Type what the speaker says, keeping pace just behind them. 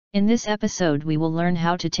In this episode we will learn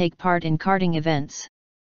how to take part in karting events.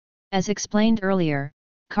 As explained earlier,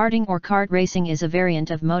 karting or kart racing is a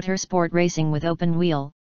variant of motorsport racing with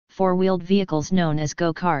open-wheel, four-wheeled vehicles known as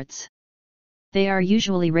go-karts. They are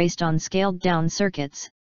usually raced on scaled-down circuits,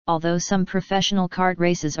 although some professional kart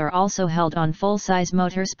races are also held on full-size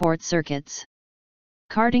motorsport circuits.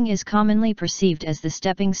 Karting is commonly perceived as the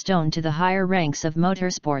stepping stone to the higher ranks of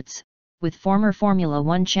motorsports, with former Formula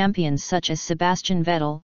One champions such as Sebastian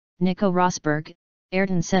Vettel, Nico Rosberg,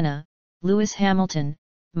 Ayrton Senna, Lewis Hamilton,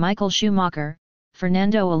 Michael Schumacher,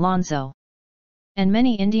 Fernando Alonso, and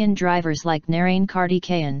many Indian drivers like Narain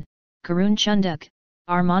Kartikeyan, Karun Chunduk,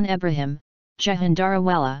 Arman Ebrahim,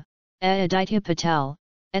 Jahandara, Aditya Patel,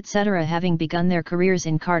 etc. having begun their careers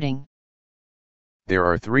in karting. There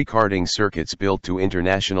are 3 karting circuits built to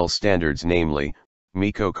international standards, namely,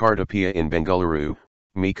 Miko Kartapia in Bengaluru,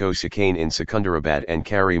 Miko Chicane in Secunderabad and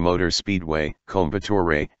Kari Motor Speedway,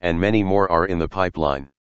 Coimbatore, and many more are in the pipeline.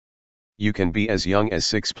 You can be as young as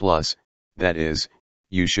 6+, that is,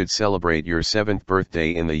 you should celebrate your 7th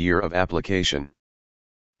birthday in the year of application.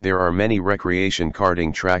 There are many recreation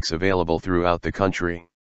karting tracks available throughout the country.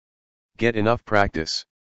 Get enough practice.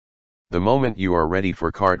 The moment you are ready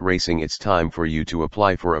for kart racing, it's time for you to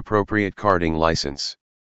apply for appropriate karting license.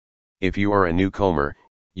 If you are a newcomer,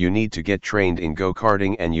 you need to get trained in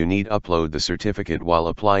go-karting and you need upload the certificate while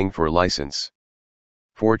applying for license.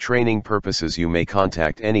 For training purposes you may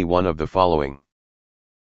contact any one of the following.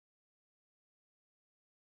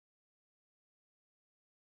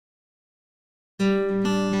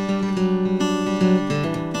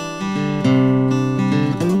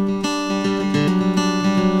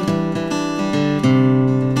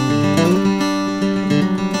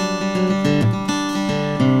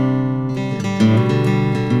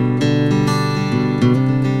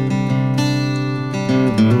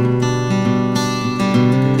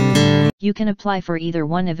 You can apply for either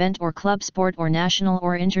one event or club sport or national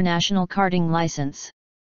or international karting license.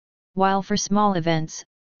 While for small events,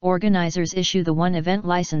 organizers issue the one event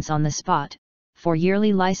license on the spot. For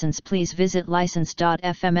yearly license please visit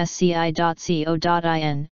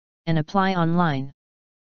license.fmsci.co.in, and apply online.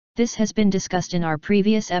 This has been discussed in our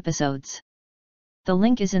previous episodes. The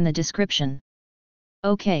link is in the description.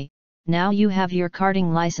 Okay, now you have your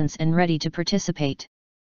karting license and ready to participate.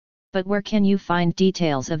 But where can you find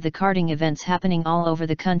details of the karting events happening all over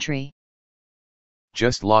the country?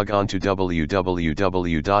 Just log on to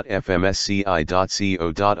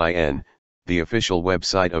www.fmsci.co.in, the official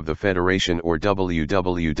website of the Federation, or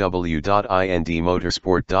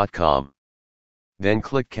www.indmotorsport.com. Then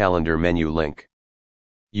click Calendar menu link.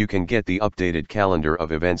 You can get the updated calendar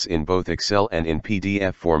of events in both Excel and in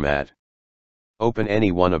PDF format. Open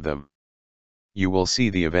any one of them. You will see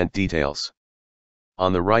the event details.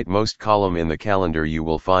 On the rightmost column in the calendar you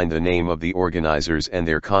will find the name of the organizers and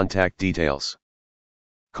their contact details.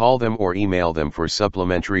 Call them or email them for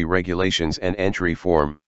supplementary regulations and entry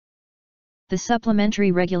form. The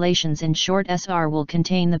supplementary regulations, in short SR, will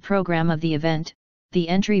contain the program of the event, the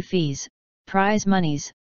entry fees, prize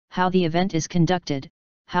monies, how the event is conducted,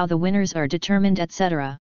 how the winners are determined,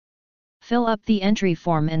 etc. Fill up the entry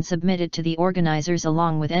form and submit it to the organizers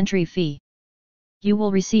along with entry fee. You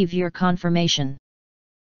will receive your confirmation.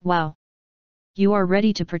 Wow! You are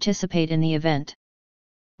ready to participate in the event.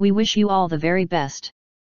 We wish you all the very best.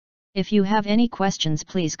 If you have any questions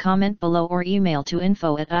please comment below or email to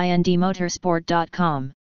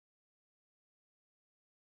info@indmotorsport.com.